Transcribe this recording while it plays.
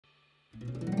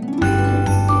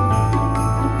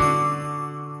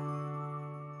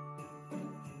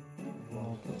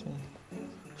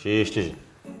Čtyři.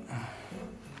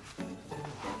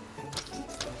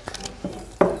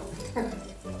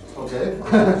 Okay.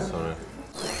 Sorry.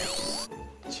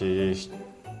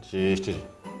 Čtyři.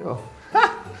 Yo.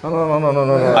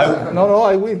 No,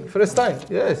 I win. First time,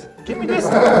 yes. Give me this.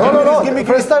 No. Give me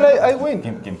first time I win.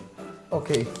 Give.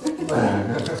 Okay.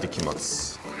 Sticky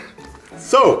Mods.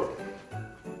 So,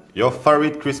 your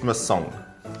favorite Christmas song,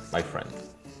 my friend?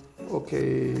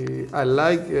 Okay, I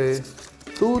like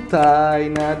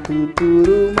Tutaina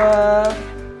tuturuma,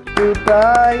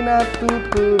 Tutaina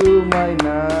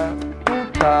tuturumaina,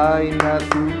 Tutaina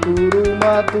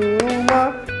tuturuma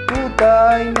turuma,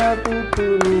 Tutaina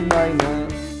tuturumaina.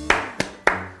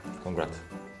 Congrats.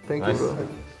 Thank Nice. you, bro.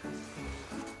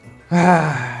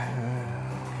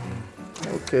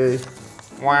 Okay.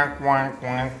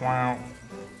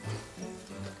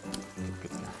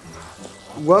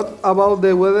 What about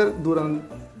the weather during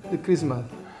the Christmas?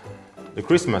 The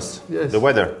Christmas, Yes. the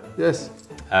weather. Yes.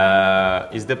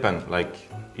 It depends. Like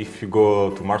if you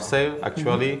go to Marseille,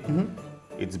 actually,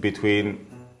 it's between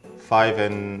 5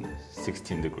 and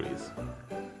 16 degrees.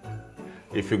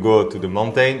 If you go to the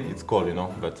mountain, it's cold, you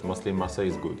know. But mostly Marseille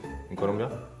is good. In Colombia?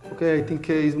 Okay, I think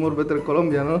it's more better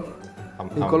Colombia, no?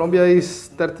 In Colombia is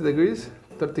 30 degrees,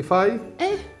 35.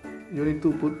 You need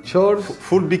to put shorts.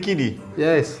 Full bikini.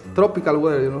 Yes, tropical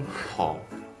weather, you know. Oh.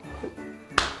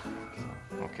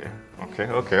 Okay.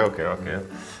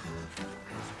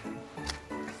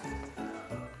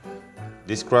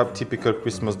 Describe typical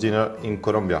Christmas dinner in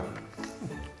Colombia.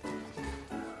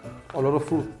 A lot of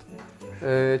food.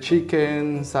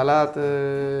 Chicken, salad,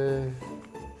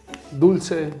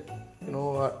 dulce, you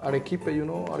know, arequipe,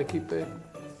 arequipe.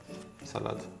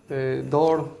 Salad.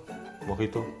 Door.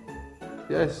 Mojito.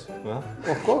 Yes, Yeah.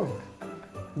 of course.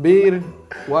 Beer,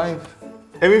 wine.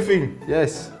 Everything.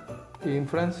 Yes. In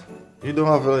France? You don't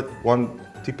have one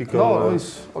typical. No,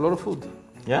 it's a lot of food.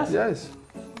 Yes. Yes.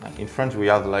 In France we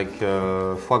have like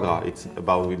foie gras. It's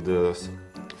about with the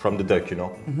from the duck, you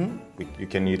know. You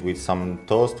can eat with some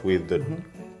toast with the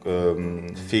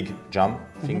fig jam.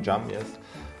 Fig jam, yes.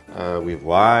 With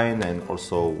wine, and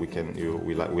also we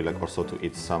like also to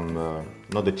eat some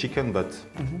not the chicken but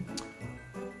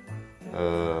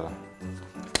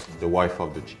the wife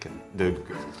of the chicken.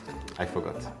 I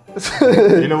forgot.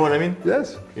 You know what I mean?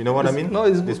 Yes. You know what I mean? No,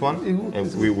 it's this good. one.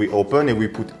 It's good. And we open and we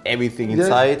put everything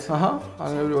inside. Yes.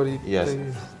 And everybody. Yes.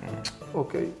 plays.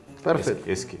 Okay. Perfect.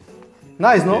 Esky.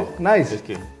 Nice, no? Yeah. Nice.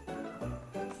 Esky.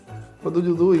 What do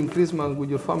you do in Christmas with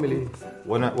your family?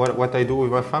 What I do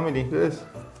with my family? Yes.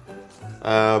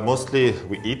 Mostly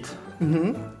we eat,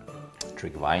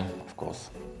 drink wine, of course.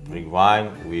 Drink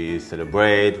wine, we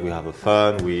celebrate, we have a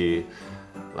fun.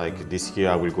 Like this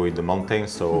year I will go in the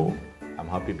mountains, so I'm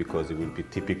happy because it will be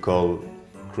typical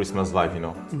Christmas vibe, you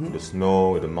know. The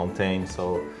snow, the mountain,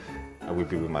 so I will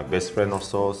be with my best friend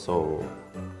also. So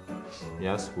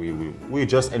yes, we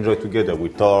just enjoy together. We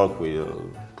talk, we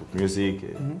put music.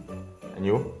 And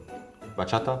you?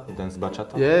 Bachata? You dance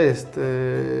bachata? Yes,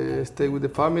 stay with the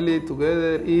family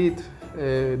together, eat,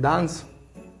 dance.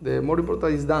 The more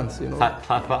important is dance, you know.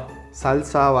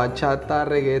 Salsa, bachata,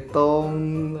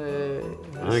 reggaeton.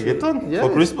 Reggaeton? Yes,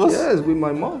 For Christmas? Yes, with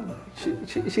my mom.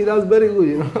 She does very good,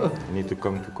 you know. You need to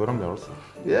come to Colombia also.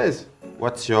 Yes.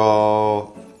 What's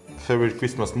your favorite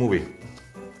Christmas movie?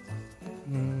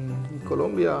 In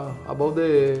Colombia, about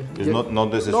the... It's not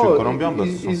necessarily Colombian, but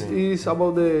it's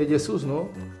about the Jesus, no?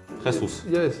 Jesus.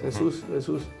 Yes,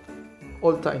 Jesus.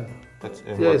 All time.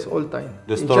 Yes, all time.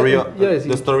 The story, yes,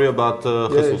 the story about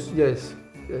Jesus. Yes.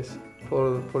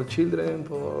 For children,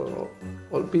 for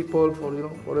all people,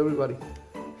 for everybody.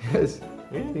 Yes.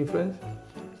 Really? In France?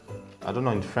 I don't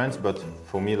know in France, but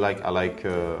for me, I like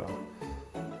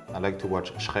to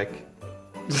watch Shrek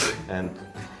and.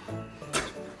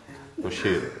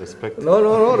 Respect.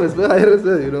 No, respect. I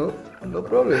respect. You know, no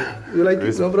problem. You like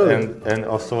it, no problem. And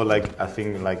also I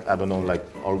think I don't know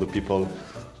all the people.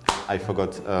 I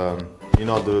forgot. You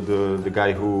know the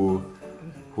guy who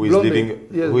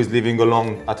is living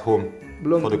alone at home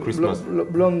for the Christmas.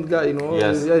 Blonde guy, you know.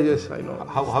 Yes. Yes, I know.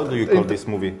 How do you call this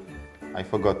movie? I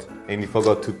forgot. And he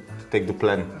forgot to take the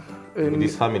plan with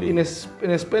his family. In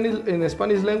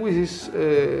Spanish language is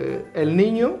El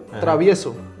Niño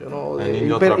Travieso. You know, El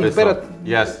Niño Travieso.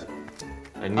 Yes.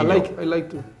 El Niño. I like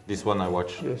to. This one I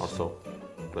watch also,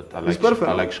 but I it's perfect.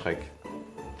 I like Shrek.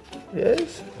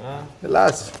 Yes. The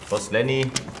last. Boss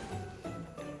Lenny.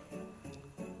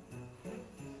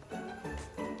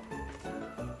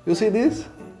 You see this?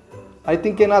 I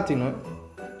think nothing, no?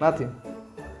 Nothing.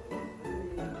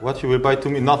 What you will buy to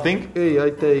me? Nothing? Hey, I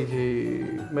take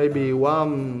maybe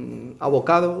one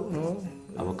avocado, no?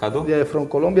 Avocado? Yeah, from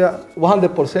Colombia,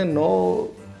 100%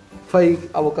 no fake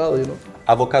avocado, you know.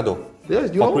 Avocado? Yes,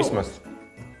 you for know. Christmas?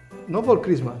 Not for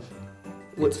Christmas.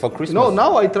 It's for Christmas? No,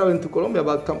 now I travel to Colombia,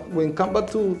 but when come back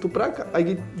to Prague, I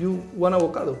give you one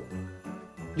avocado.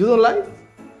 You don't like?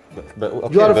 But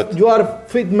okay, you are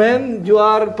fit man, you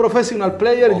are professional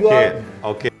player, okay, you are...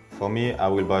 Okay, for me, I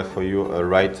will buy for you a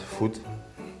right food.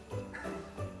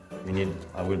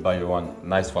 I will buy you one,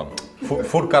 nice one.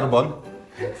 Full carbon.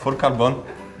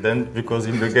 Then, because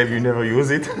in the game you never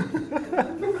use it.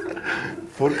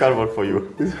 Full carbon for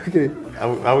you. It's okay.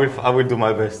 I will do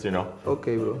my best, you know.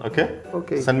 Okay, bro. Okay?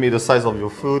 Okay. Send me the size of your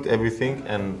food, everything,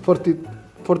 and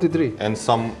 43. And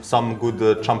some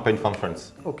good champagne from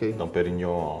France. Okay. Dom Perignon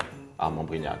or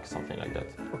Armand-Brignac, something like that.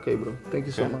 Okay, bro. Thank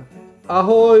you so much.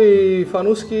 Ahoj,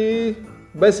 fanoušky,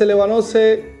 veselé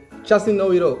Vánoce, šťastný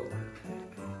nový rok.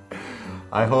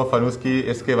 Ahoj, fanoušky,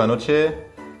 hezké Vánoce.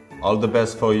 All the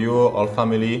best for you, all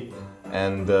family,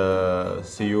 and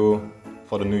see you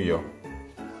for the new year.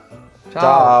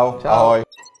 Ciao. Ciao. Ahoj.